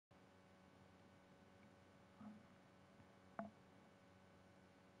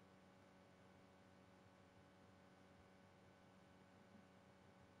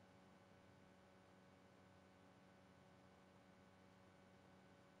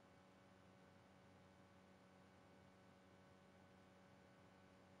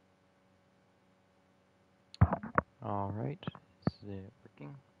Alright, is it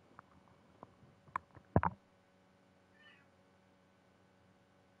working?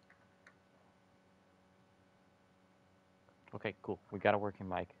 Okay, cool. We got a working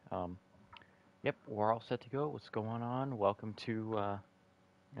mic. Yep, we're all set to go. What's going on? Welcome to a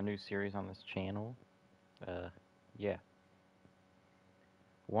new series on this channel. Yeah,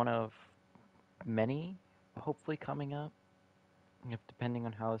 one of many, hopefully coming up. If depending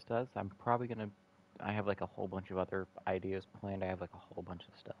on how this does, I'm probably gonna. I have like a whole bunch of other ideas planned. I have like a whole bunch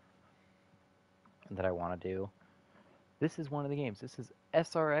of stuff that I want to do. This is one of the games. This is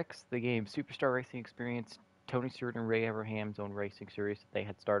SRX, the game Superstar Racing Experience. Tony Stewart and Ray Abraham's own racing series that they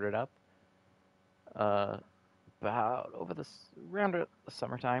had started up about over around the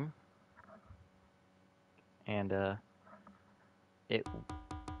summertime, and it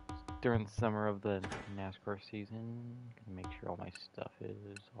during the summer of the NASCAR season. Gonna make sure all my stuff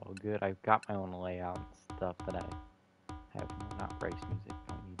is all good. I've got my own layout and stuff that I have. Not race music.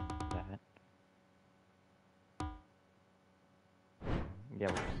 Don't need that. Yeah,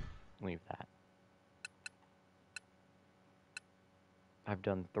 we'll just leave that. I've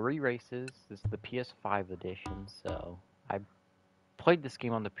done 3 races. This is the PS5 edition, so I played this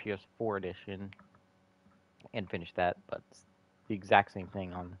game on the PS4 edition and finished that, but it's the exact same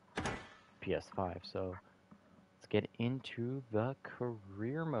thing on PS5. So let's get into the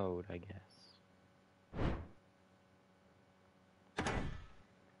career mode, I guess.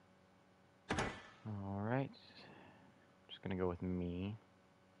 Alright. Just gonna go with me.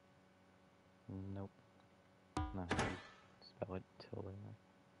 Nope. Not how you spell it. Tilde.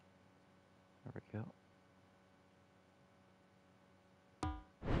 There we go.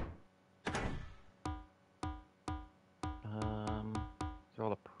 These are all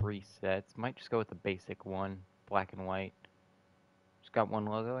the presets. Might just go with the basic one, black and white. Just got one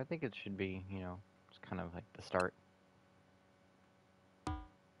logo. I think it should be, just kind of like the start.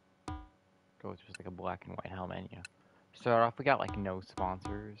 Go with just like a black and white helmet. Start off, we got like no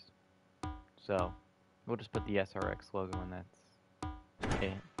sponsors, so we'll just put the SRX logo and that's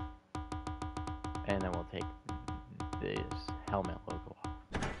it. And then we'll take this helmet logo off.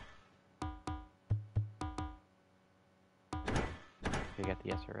 We got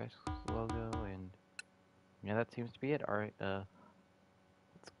the SRX logo, and yeah, that seems to be it. Alright,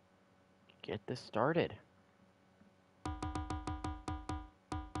 let's get this started.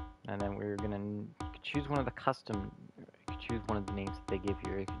 And then we're gonna choose one of the custom, you can choose one of the names that they give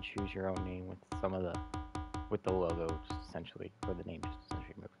you, or you can choose your own name with with the logo, just essentially, or the name just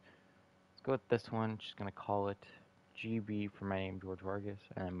essentially moves. Let's go with this one, just gonna call it GB for my name, George Vargas,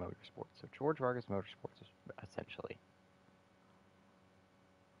 and then Motorsports. So George Vargas Motorsports, essentially.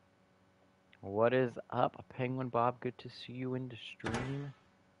 What is up, Penguin Bob? Good to see you in the stream.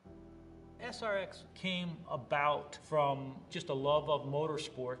 SRX came about from just a love of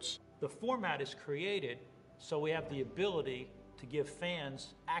motorsports. The format is created so we have the ability to give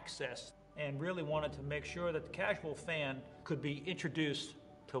fans access, and really wanted to make sure that the casual fan could be introduced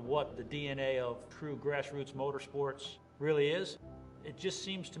to what the DNA of true grassroots motorsports really is. It just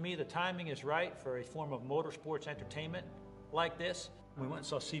seems to me the timing is right for a form of motorsports entertainment like this. We went and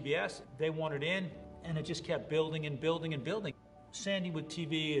saw CBS, they wanted in, and it just kept building and building and building. Sandy with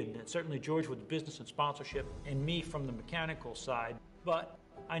TV, and certainly George with business and sponsorship, and me from the mechanical side. But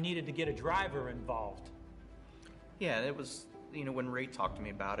I needed to get a driver involved. Yeah, it was, when Ray talked to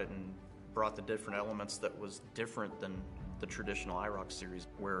me about it and brought the different elements that was different than the traditional IROC series,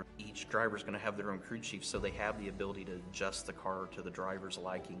 where each driver's going to have their own crew chief, so they have the ability to adjust the car to the driver's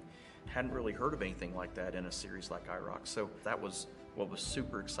liking. Hadn't really heard of anything like that in a series like IROC, so that was what was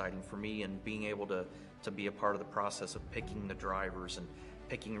super exciting for me, and being able to be a part of the process of picking the drivers and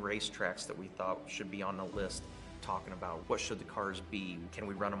picking racetracks that we thought should be on the list, talking about what should the cars be, can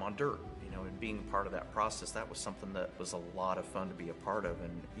we run them on dirt, and being a part of that process, that was something that was a lot of fun to be a part of.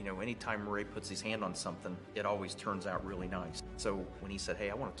 And anytime Ray puts his hand on something, it always turns out really nice. So when he said, hey,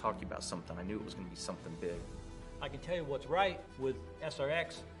 I want to talk to you about something, I knew it was going to be something big. I can tell you what's right with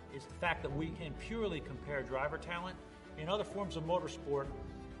SRX is the fact that we can purely compare driver talent. In other forms of motorsport,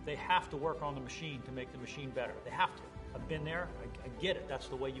 they have to work on the machine to make the machine better. They have to. I've been there. I get it. That's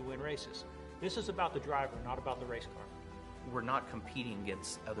the way you win races. This is about the driver, not about the race car. We're not competing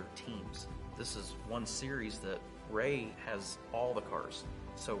against other teams. This is one series that Ray has all the cars.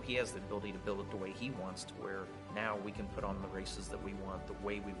 So he has the ability to build it the way he wants, to where now we can put on the races that we want, the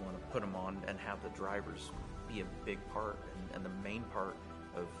way we want to put them on, and have the drivers be a big part and the main part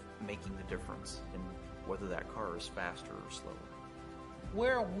of making the difference in whether that car is faster or slower.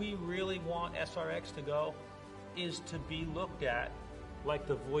 Where we really want SRX to go is to be looked at like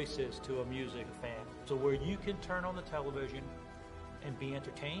the voice is to a music fan. So where you can turn on the television and be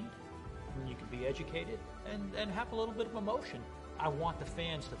entertained, and you can be educated, and have a little bit of emotion. I want the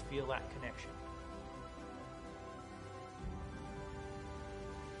fans to feel that connection.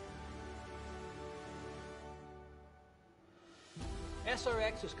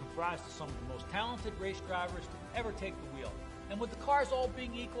 SRX is comprised of some of the most talented race drivers to ever take the wheel. And with the cars all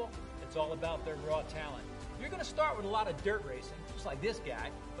being equal, it's all about their raw talent. You're going to start with a lot of dirt racing, just like this guy,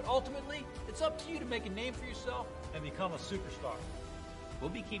 but ultimately, it's up to you to make a name for yourself and become a superstar. We'll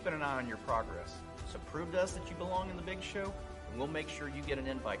be keeping an eye on your progress, so prove to us that you belong in the big show, and we'll make sure you get an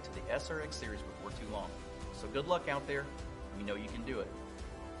invite to the SRX series before too long. So good luck out there. We know you can do it.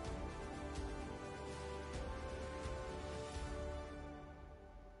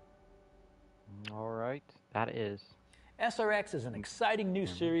 All right, that is. SRX is an exciting new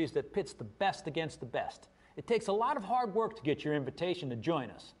series that pits the best against the best. It takes a lot of hard work to get your invitation to join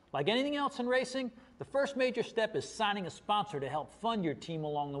us. Like anything else in racing, the first major step is signing a sponsor to help fund your team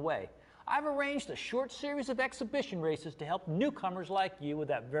along the way. I've arranged a short series of exhibition races to help newcomers like you with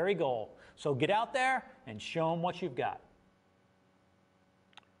that very goal. So get out there and show them what you've got.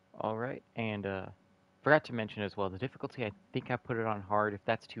 All right, and forgot to mention as well, the difficulty, I think I put it on hard. If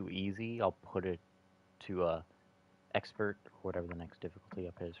that's too easy, I'll put it to expert, or whatever the next difficulty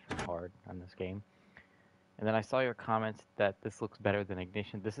up is from hard on this game. And then I saw your comments that this looks better than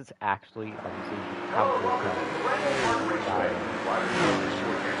Ignition. This is actually, obviously, probably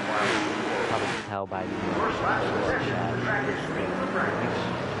tell by the same literally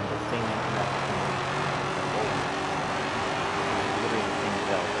the same developer.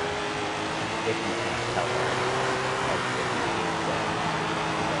 If you can tell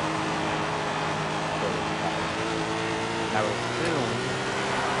I would assume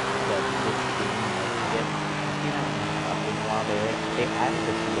that this game might get something while they added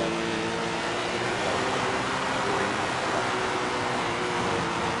the DLC.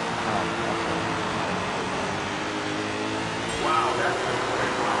 Wow, that's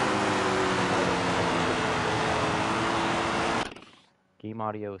Game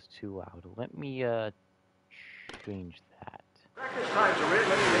audio is too loud. Let me change that. practice times are in.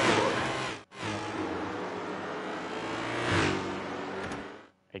 Let's take a look.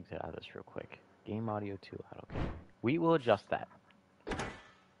 Exit out of this real quick. Game audio too loud. Okay. We will adjust that.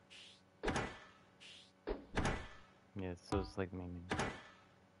 Yeah, so it's like maybe.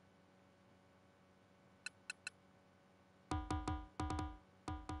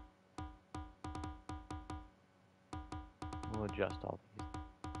 We'll adjust all these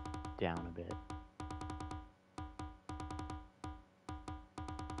down a bit.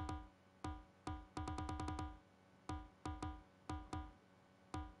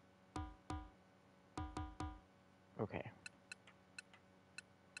 Okay.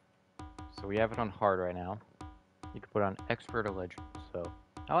 So we have it on hard right now. You can put it on expert or legend. So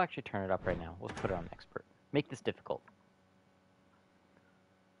I'll actually turn it up right now. Let's put it on expert. Make this difficult.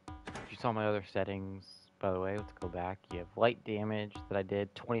 If you saw my other settings, by the way, let's go back. You have light damage that I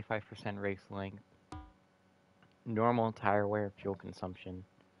did, 25% race length, normal tire wear, fuel consumption.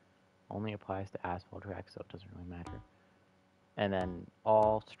 Only applies to asphalt tracks, so it doesn't really matter. And then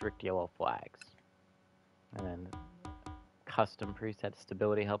all strict yellow flags. And then custom preset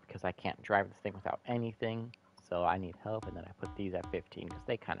stability help because I can't drive this thing without anything, so I need help. And then I put these at 15 because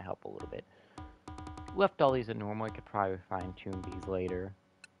they kind of help a little bit. Left all these at normal. I could probably fine tune these later.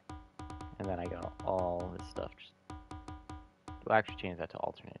 And then I got all this stuff. We'll actually change that to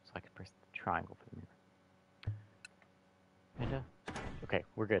alternate so I can press the triangle for the mirror. And okay,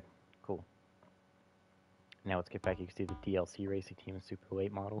 we're good. Cool. Now let's get back. You can see the DLC racing team and super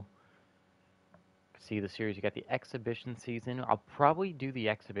late model. See the series, you got the exhibition season. I'll probably do the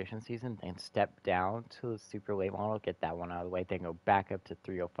exhibition season and step down to the super late model, get that one out of the way, then go back up to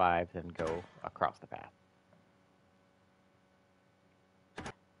 305, then go across the path.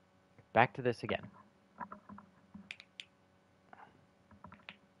 Back to this again.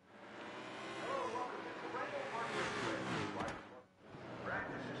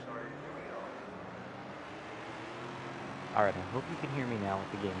 Alright, I hope you can hear me now with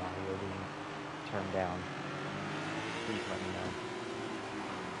the game audio being turned down. Please let me know.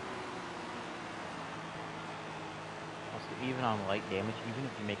 Also, even on light damage, even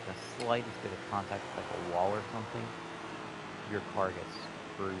if you make the slightest bit of contact with like a wall or something, your car gets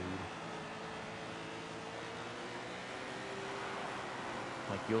screwed.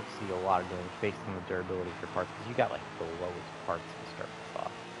 Like, you'll see a lot of damage based on the durability of your parts, because you got like the lowest parts to start this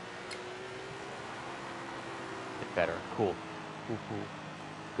off. Get better. Cool. Cool, cool.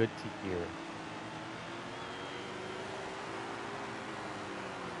 Good to hear.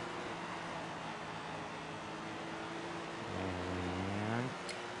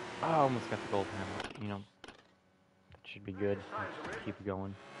 I almost got the gold medal. You know, that should be good. Keep it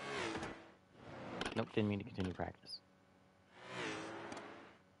going. Nope, didn't mean to continue practice.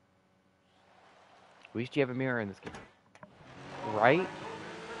 At least you have a mirror in this game. Right?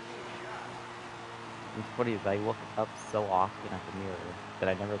 What's funny is I look up so often at the mirror that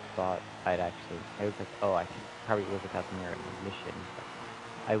I never thought I was like, oh, I should probably look at the mirror in the mission. But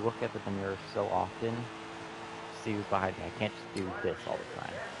I look at the mirror so often to see who's behind me. I can't just do this all the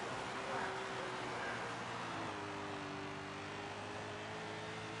time.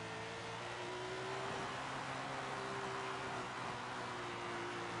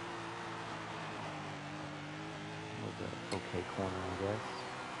 Was an okay corner, I guess.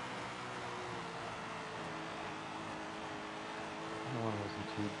 That one wasn't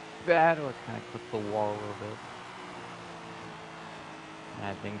too bad. I kind of clipped the wall a little bit. And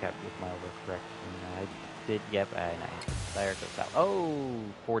I think with my overcorrection, I did, yep, and there it goes out. Oh,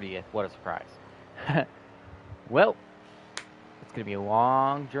 40th. What a surprise. Well, it's going to be a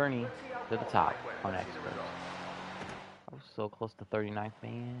long journey to the top on Expert. I was so close to 39th,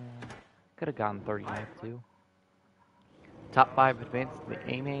 man. Could have gotten 39th, too. Top 5 advanced to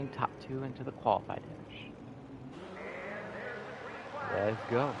the A-main, top 2 into the qualified dash. Let's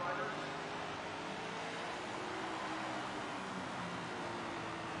go.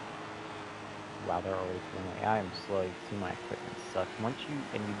 Wow, they're already feeling like I am slow. You see my equipment sucks. Once you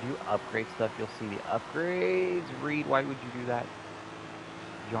do upgrade stuff, you'll see the upgrades. Reed, why would you do that?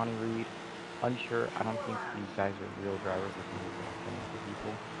 Johnny Reed, unsure. I don't think these guys are real drivers. I think they're for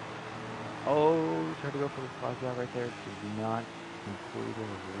people. Oh, tried to go for the slide job right there. Did not complete it.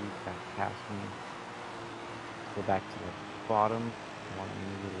 Reed got past me. Let's go back to the bottom. I want to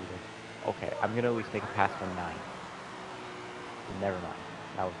immediately go. Okay, I'm gonna at least make a pass from 9. Never mind.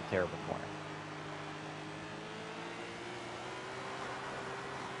 That was a terrible corner.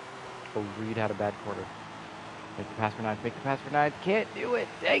 Oh, Reed had a bad quarter. Make the pass for 9. Make the pass for 9. Can't do it.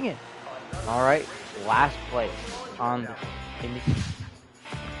 Dang it. All right. Last place in the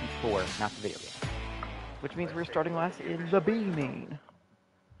P4, not the video game. Which means we're starting last in the B main.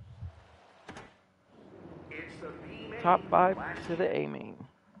 Top 5 to the A main.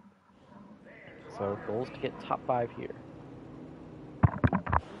 So goal is to get top 5 here.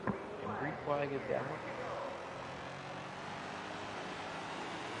 And green flag is down.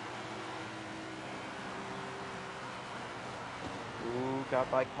 Ooh, got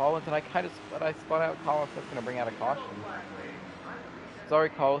by Collins, and I spun out Collins. That's gonna bring out a caution. Sorry,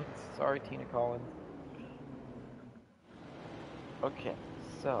 Collins. Sorry, Tina Collins. Okay,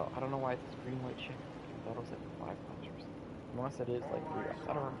 so I don't know why it's green light check. I thought it was like 5 laps or something. Unless it is like 3 laps.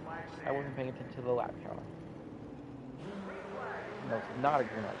 I don't know. I wasn't paying attention to the lap counter. No, it's not a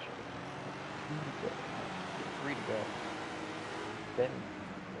green light check. It's 2 to go. 3 to go. Then.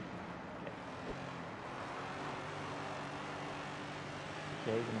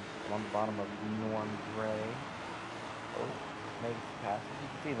 Okay, gonna on the bottom of Norm Gray. Oh, makes the pass. You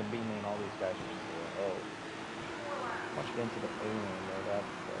can see the B main, all these guys are just, oh. Once you get into the A main, though, that's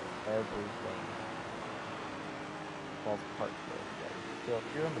everything falls apart for those guys. So if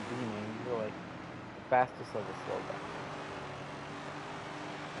you're in the B main, you're like the fastest of the slow guys.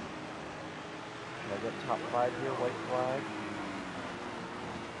 Can I get top 5 here? White flag.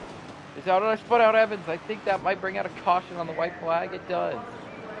 It's out, and I spun out Evans. I think that might bring out a caution on the white flag. It does.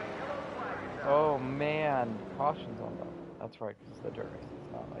 Oh man, caution's on them. That's right, because it's the dirt race.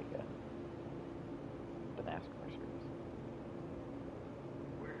 It's not like the NASCAR series.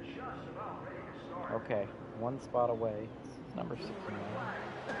 Okay, 1 spot away. It's number 69.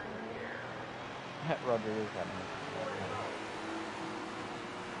 Rodriguez got me.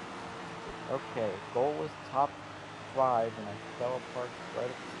 Okay, goal was top 5, and I fell apart right at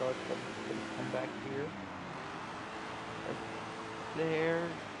the start, but I'm going to come back here. Right there.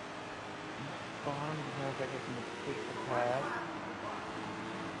 Bottom, because I get some quick pass.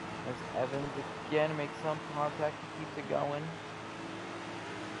 There's Evans again, makes some contact, he keeps it going.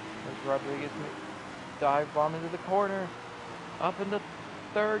 There's Rodriguez, dive bomb into the corner. Up in the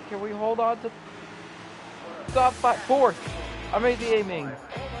 3rd, can we hold on to top 5? 4th! I made the A-main.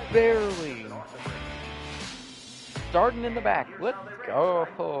 Barely. Starting in the back. Let's go.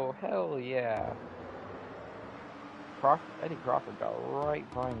 Oh, hell yeah. Eddie Crawford got right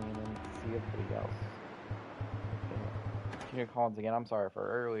by me and then see everybody else. Junior Collins again. I'm sorry for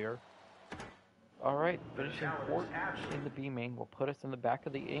earlier. Alright, finishing 4th in the B main will put us in the back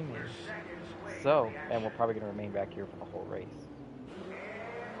of the A main. So, and we're probably going to remain back here for the whole race.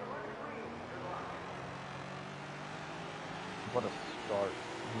 What a start.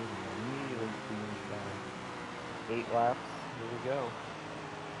 Immediately 8 laps. Here we go.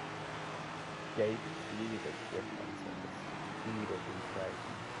 Yeah, you can see the difference in the speed of these guys.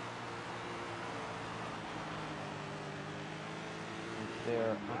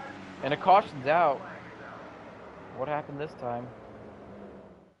 There, and a caution's out. What happened this time?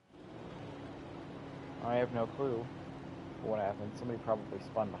 I have no clue what happened. Somebody probably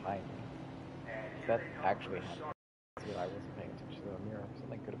spun behind me. That actually happened. But I wasn't paying attention to the mirror.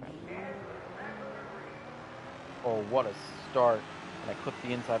 Something could have happened behind me. Oh, what a start. And I clipped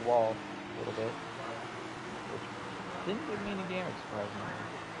the inside wall a little bit, which didn't give me any damage, surprisingly.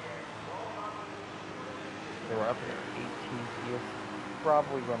 They were up at 18 PS,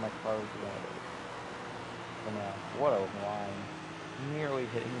 probably where my car was going. For now, what a line. Nearly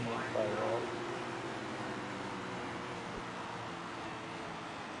hitting the inside wall.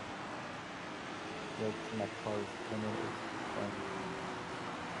 Like, my car's coming in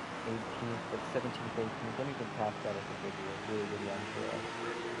 18th, but 17th, 18th, anything past that is a big deal, really good run for us.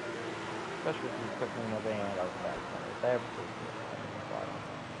 Especially if you put me in a van out of the back corner. That's a big deal.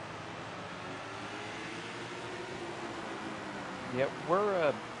 Yep, we're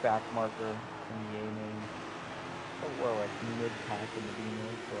a back marker in the A main. Oh, we're like mid-pack in the B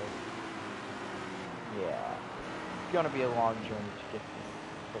main, so yeah. It's gonna be a long journey to get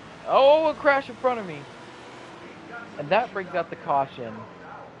this. Oh, a crash in front of me! And that brings out the caution.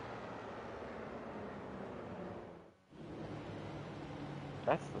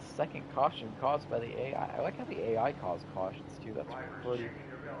 That's the second caution caused by the AI. I like how the AI caused cautions too. That's pretty.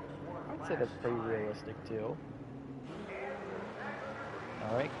 I'd say that's pretty realistic too.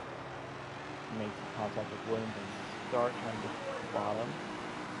 All right. Make some contact with Williams and start trying to get to the bottom.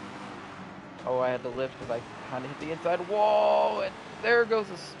 Oh, I had to lift because I kind of hit the inside wall, and there goes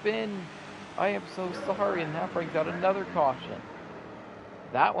a spin. I am so sorry, and that brings out another caution.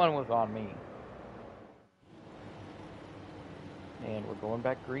 That one was on me. And we're going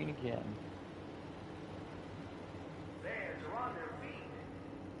back green again. Fans are on their feet.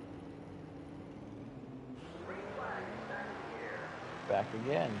 Green flag is back in the air. Back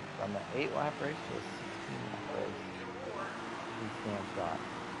again from the 8-lap race to a 16-lap race. We stand shot.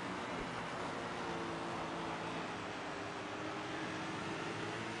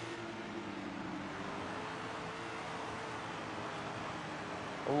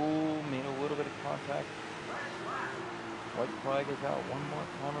 Oh, made a little bit of contact. White flag is out one more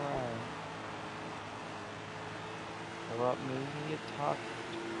time around. Go up, maybe a top.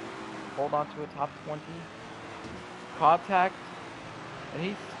 Hold on to a top 20. Contact. And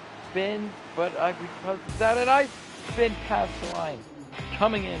he spins, but because of that, and I spin past the line.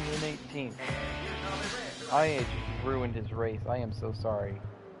 Coming in 18th. I just ruined his race. I am so sorry.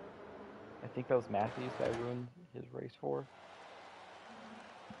 I think that was Matthews that I ruined his race for.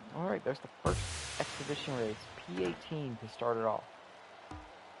 Alright, there's the first exhibition race. P18 to start it off.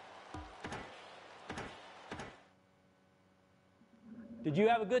 Did you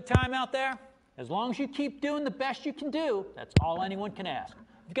have a good time out there? As long as you keep doing the best you can do, that's all anyone can ask.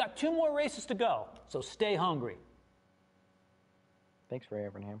 We've got 2 more races to go, so stay hungry. Thanks, Ray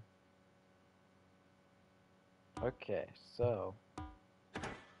Abraham. Okay, so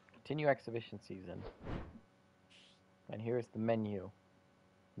continue exhibition season. And here's the menu.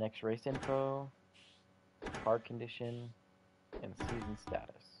 Next race info, car condition, and season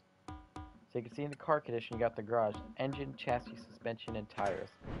status. So you can see in the car condition, you got the garage, engine, chassis, suspension, and tires.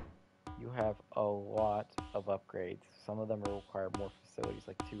 You have a lot of upgrades. Some of them will require more facilities,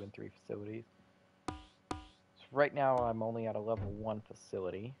 like 2 and 3 facilities. So right now, I'm only at a level 1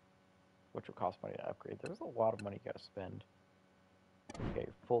 facility, which will cost money to upgrade. There's a lot of money you gotta spend. You get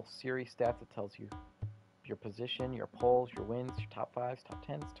your full series stats. It tells you your position, your poles, your wins, your top 5s, top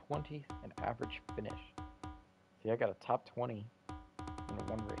 10s, 20s, and average finish. See, I got a top 20 in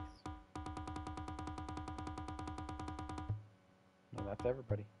one race. And that's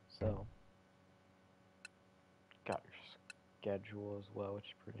everybody. So, got your schedule as well, which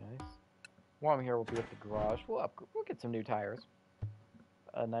is pretty nice. While I'm here, we'll be at the garage. We'll get some new tires.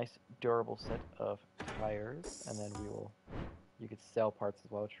 A nice durable set of tires, and then you could sell parts as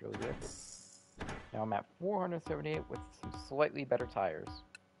well, which is really good. Now I'm at 478 with some slightly better tires.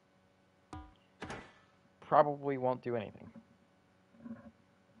 Probably won't do anything.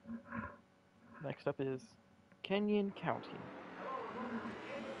 Next up is Kenyon County.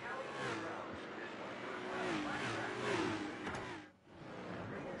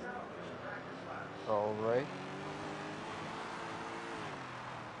 Alright.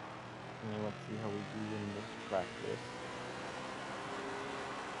 And let's see how we do in this practice.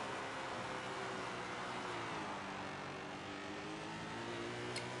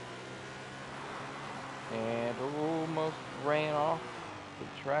 And almost ran off the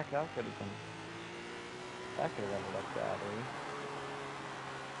track. That could have been That could have ended up badly.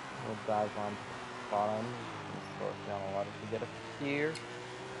 We'll dive on to the bottom. Slow us down a lot as we get up here.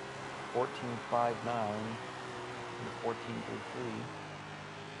 14.59 and 14.33.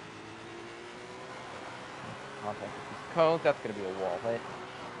 Contact with these cones. That's going to be a wall hit.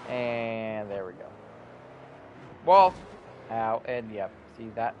 And there we go. Wall. Ow. And yep. See,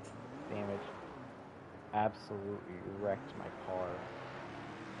 that damage absolutely wrecked my car.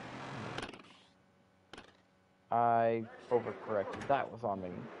 I overcorrected. That was on me.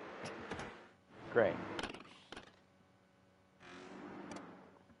 Great.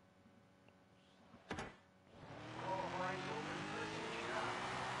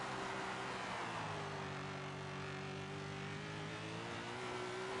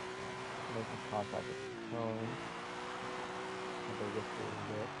 Making contact with the cone. They just a little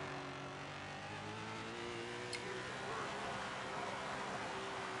bit.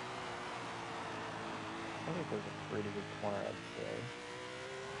 I think there's a pretty good corner, I'd say.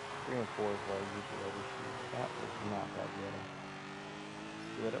 3 and 4 is where I usually overshoot. That was not that good.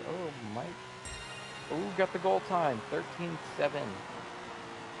 Let's do it. Oh, Mike. Oh, got the goal time. 13-7.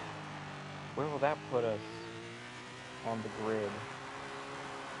 Where will that put us on the grid?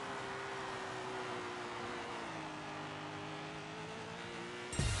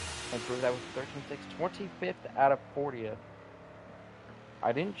 And so that was 13-6. 25th out of 40th.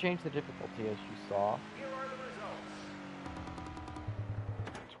 I didn't change the difficulty, as you saw. Here are the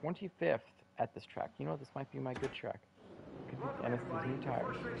results. 25th at this track. You know, this might be my good track. And it's these new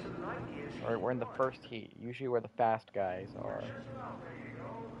tires. Alright, we're in the first heat. Usually where the fast guys are.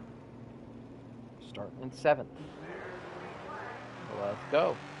 Starting in 7th. Let's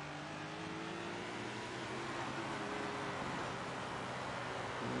go.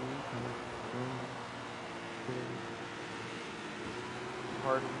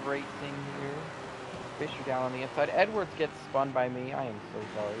 Hard racing here. Fisher down on the inside. Edwards gets spun by me. I am so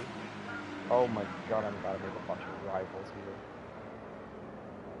sorry. Oh my god, I'm about to make a bunch of rivals here.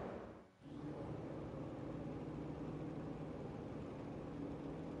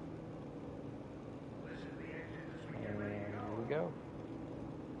 And here we go.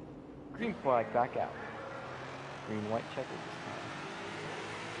 Green flag back out. Green, white checker this time.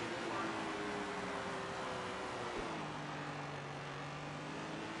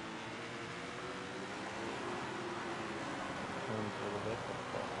 Turns a little bit, but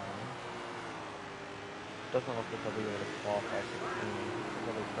it's all fine. Doesn't look like they'll be able to qualify for the team.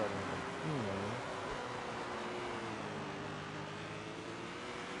 They'll be starting with the team.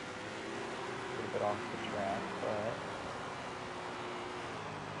 A little bit off the track, but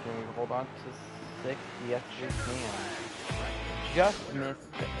can we hold on to 6th? Yes, we can. Just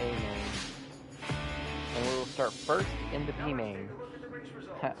missed the A main. And we will start first in the B main.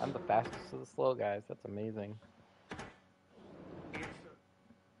 I'm the fastest of the slow guys. That's amazing.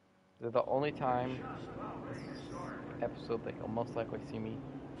 They're the only time this episode that you'll most likely see me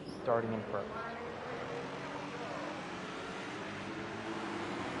starting in first.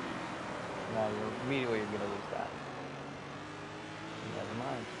 Now you're immediately going to lose that. Never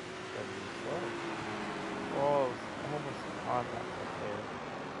mind. Gotta be slow. Oh, almost contact right there.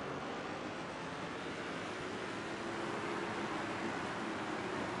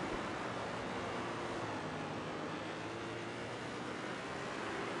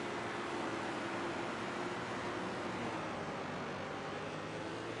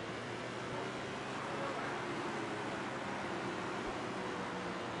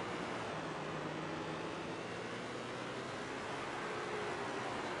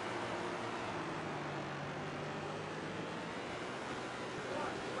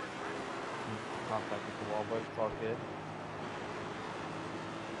 Contact with the wall, but it's all good.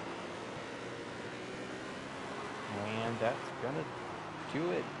 And that's gonna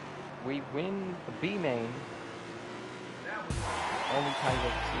do it. We win the B main. Only time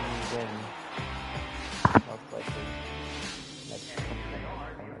you'll see me win. Most likely. Next corner.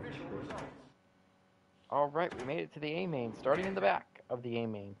 Alright, we made it to the A main, starting in the back of the A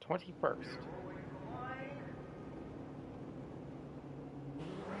main, 21st.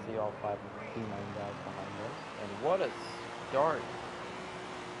 See all 5 of the B main guys behind us. And what a start!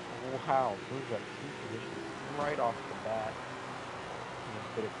 Wow, those are 2 positions right off the bat. And a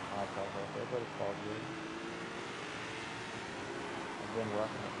bit of contact right there, but it's all good. Again, we're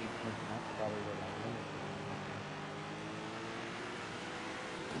up in the 18th, and that's probably where my limit is.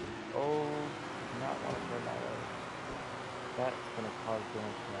 Oh, do not want to turn that way. That's going to cause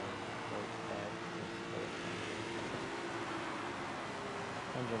damage to my brake pad.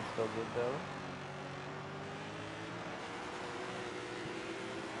 Engine's still good though.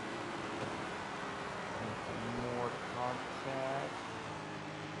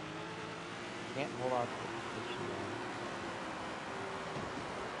 Can't hold on to the position now.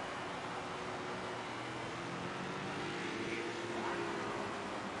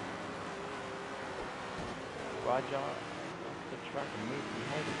 Fudge off the truck and move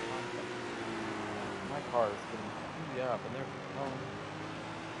behind the contact. My car is getting beat up and they're going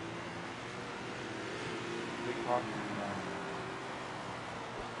big caution now.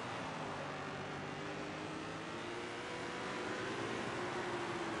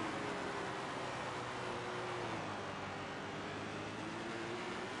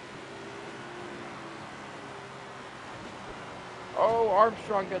 Oh,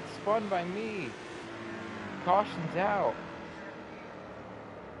 Armstrong got spun by me. Caution's out.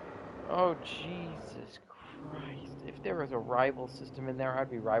 Oh, Jesus Christ. If there was a rival system in there,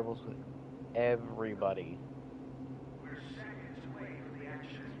 I'd be rivals with everybody.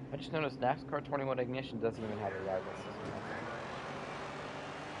 I just noticed NASCAR 21 Ignition doesn't even have a rival system, I think.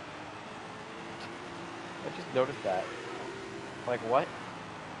 I just noticed that. Like, what?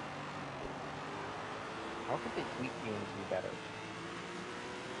 How could they tweak games be better?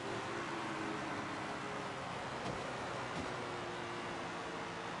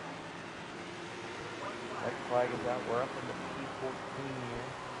 White flag is out. We're up in the P14 here.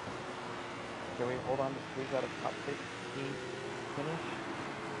 Can we hold on to squeeze out a top 15 finish?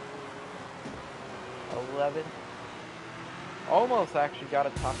 11. Almost actually got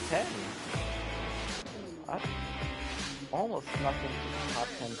a top 10. I almost snuck into the top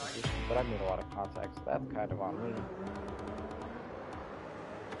 10 position, but I made a lot of contacts, so that's kind of on me.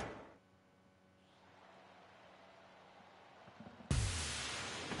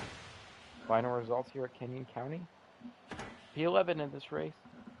 Final results here at Kenyon County. P11 in this race.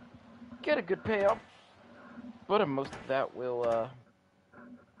 Get a good payoff, but most of that will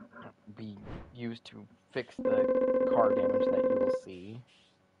be used to fix the car damage that you will see.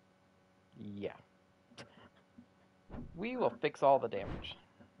 Yeah. We will fix all the damage.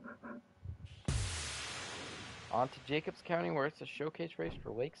 On to Jacobs County, where it's a showcase race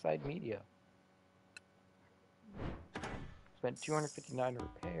for Lakeside Media. Spent $259 to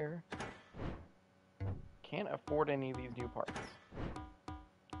repair. Can't afford any of these new parts.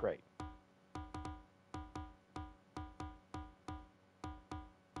 Great.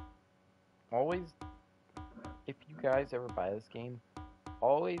 Always, if you guys ever buy this game,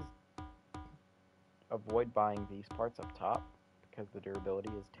 always avoid buying these parts up top because the durability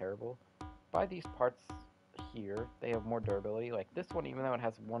is terrible. Buy these parts here. They have more durability. Like this one, even though it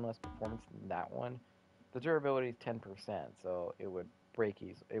has one less performance than that one, the durability is 10%, so it would break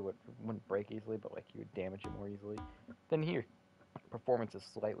easily. Wouldn't break easily, but like you would damage it more easily. Then here, performance is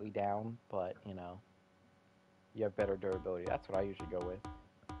slightly down, but you know, you have better durability. That's what I usually go with.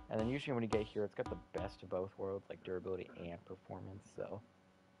 And then usually when you get here, it's got the best of both worlds, like durability and performance. So,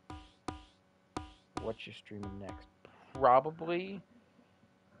 what you streaming next? Probably.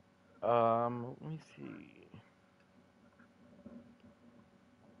 Let me see.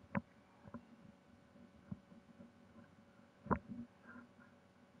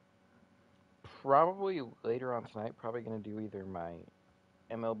 Probably later on tonight. Probably gonna do either my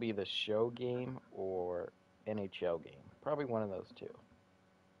MLB The Show game or NHL game. Probably one of those two.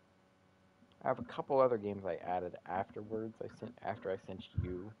 I have a couple other games I added afterwards. After I sent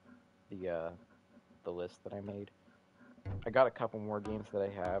you the list that I made. I got a couple more games that I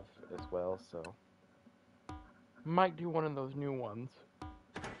have as well, so might do one of those new ones.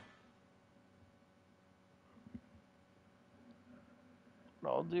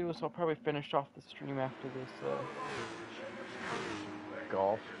 What I'll do is I'll probably finish off the stream after this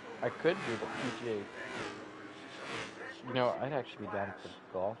golf. I could do the PGA. You know, I'd actually be down for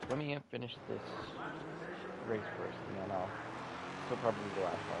golf. Let me finish this race first, and then I'll. Still probably the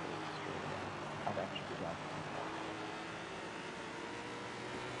last part of the stream. I'd actually be down for some golf.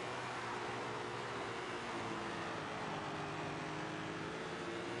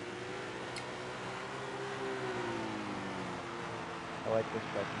 I like this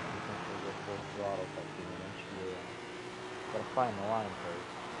button because there's a full throttle button eventually. Gotta find the line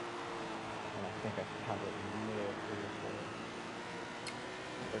first. And I think I found it near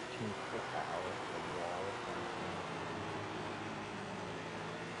 13 quick hours overall.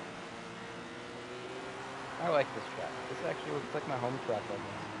 I like this track. This actually looks like my home track right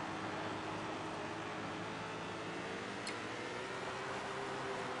now.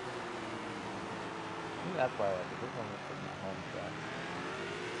 Maybe that's why I like it. This one looks like my home track.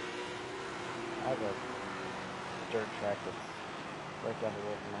 I have a dirt track that's right down the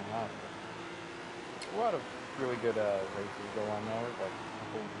road from my house. A lot of really good races go on there. Like a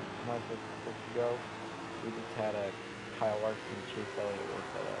couple months ago, we just had a Kyle Larson and Chase Elliott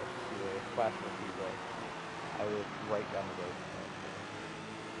race at a class for a few days. I live right down the road from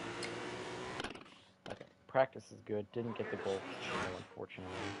there. Okay, practice is good. Didn't get the goal,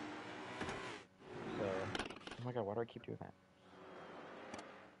 unfortunately. So, oh my god, why do I keep doing that?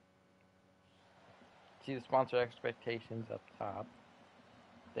 See the sponsor expectations up top.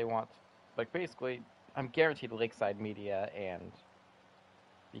 They want, like, basically, I'm guaranteed Lakeside Media, and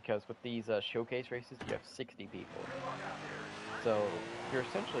because with these showcase races, you have 60 people. So you're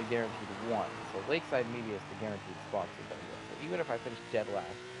essentially guaranteed one. So Lakeside Media is the guaranteed sponsor that I get. So even if I finish dead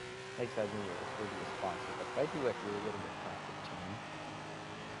last, Lakeside Media will still be a sponsor. But if I do like really good and get top 15,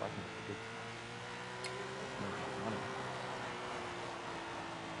 so I can make a good money.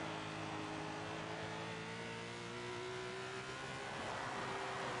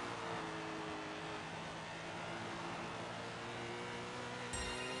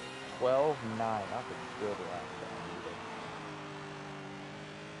 $12.9. That's a good lap time.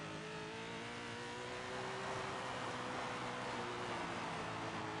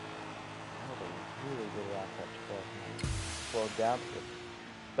 That was a really good lap at 12.9. Slowed down to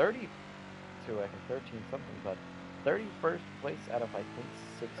 30 to like a 13 something, but 31st place out of I think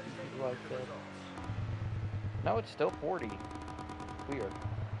 60 people I said. No, it's still 40. Weird.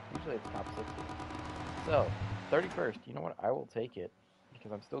 Usually it's top 60. So, 31st, you know what? I will take it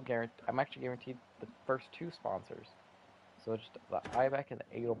because I'm still guaranteed. I'm actually guaranteed the first two sponsors. So just the IVAC and the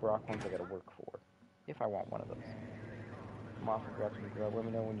Edelbrock ones I gotta work for, if I want one of those. I'm off and grab some grub. Let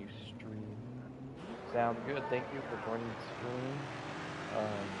me know when you stream. Sounds good. Thank you for joining the stream.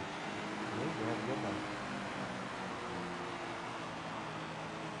 Maybe have a good one.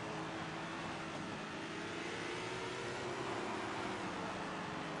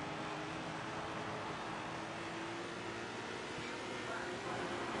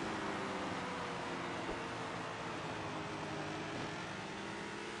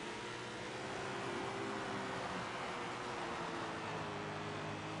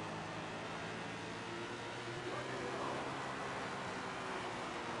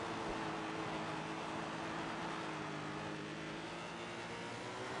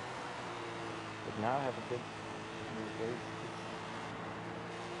 But now I have a good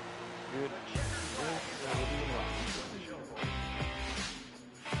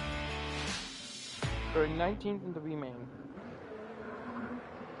Going 19th in the V main.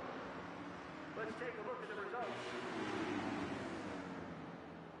 Let's take a look at the results.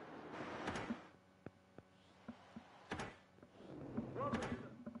 Welcome to the...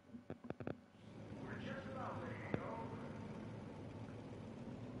 We're just about ready to go.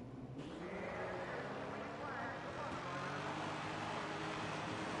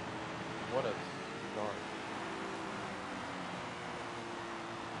 What a start.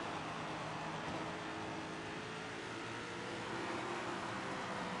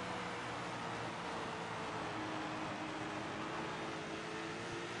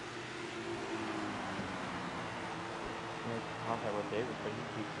 Contact with Davis, but he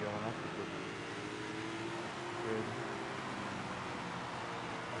keeps going up. Good.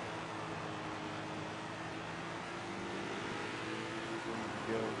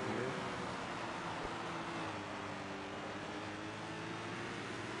 Go here.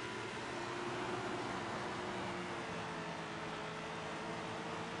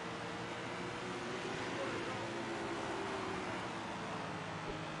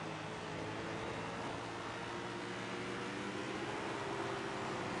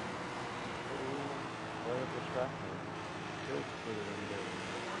 Where is the track? Good for the window.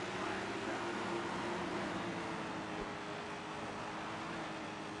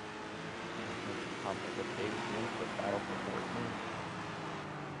 Contact with Davis wins the battle for 14.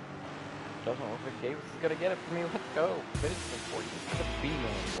 Doesn't look like Davis is gonna get it for me. Let's go. Finish the 14. This is a B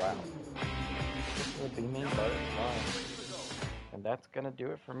main. Wow. This is a B main butterfly. And that's gonna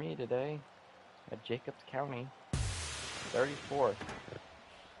do it for me today at Jacobs County. 34th.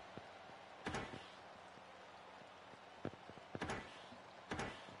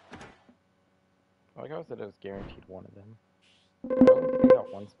 Like I said, I was guaranteed one of them. I only think I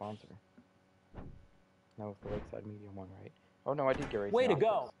got one sponsor. That was the Lakeside Media one, right? Oh no, I did get Racing Way to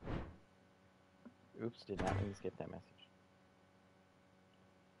Octaves. go! Oops, did not mean to skip that message.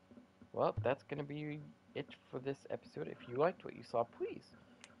 Well, that's gonna be it for this episode. If you liked what you saw, please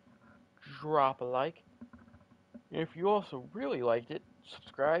drop a like. If you also really liked it,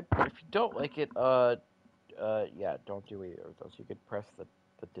 subscribe. But if you don't like it, yeah, don't do either of those. You could press the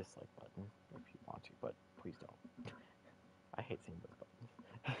dislike button if you want to, but please don't. I hate seeing those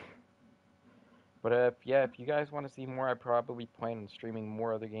buttons. But if you guys want to see more, I probably plan on streaming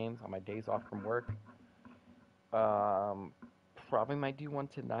more other games on my days off from work. probably might do one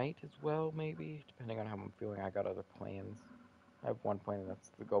tonight as well, maybe, depending on how I'm feeling. I got other plans. I have one plan, and that's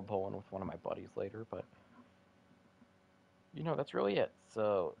to go bowling with one of my buddies later, but that's really it.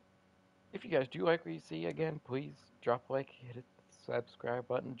 So, if you guys do like what you see, again, please drop a like, hit the subscribe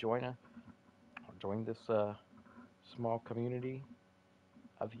button, join this small community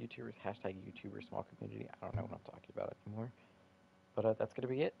of YouTubers, hashtag YouTuber small community. I don't know what I'm talking about anymore. But that's going to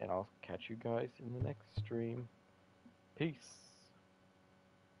be it, and I'll catch you guys in the next stream. Peace.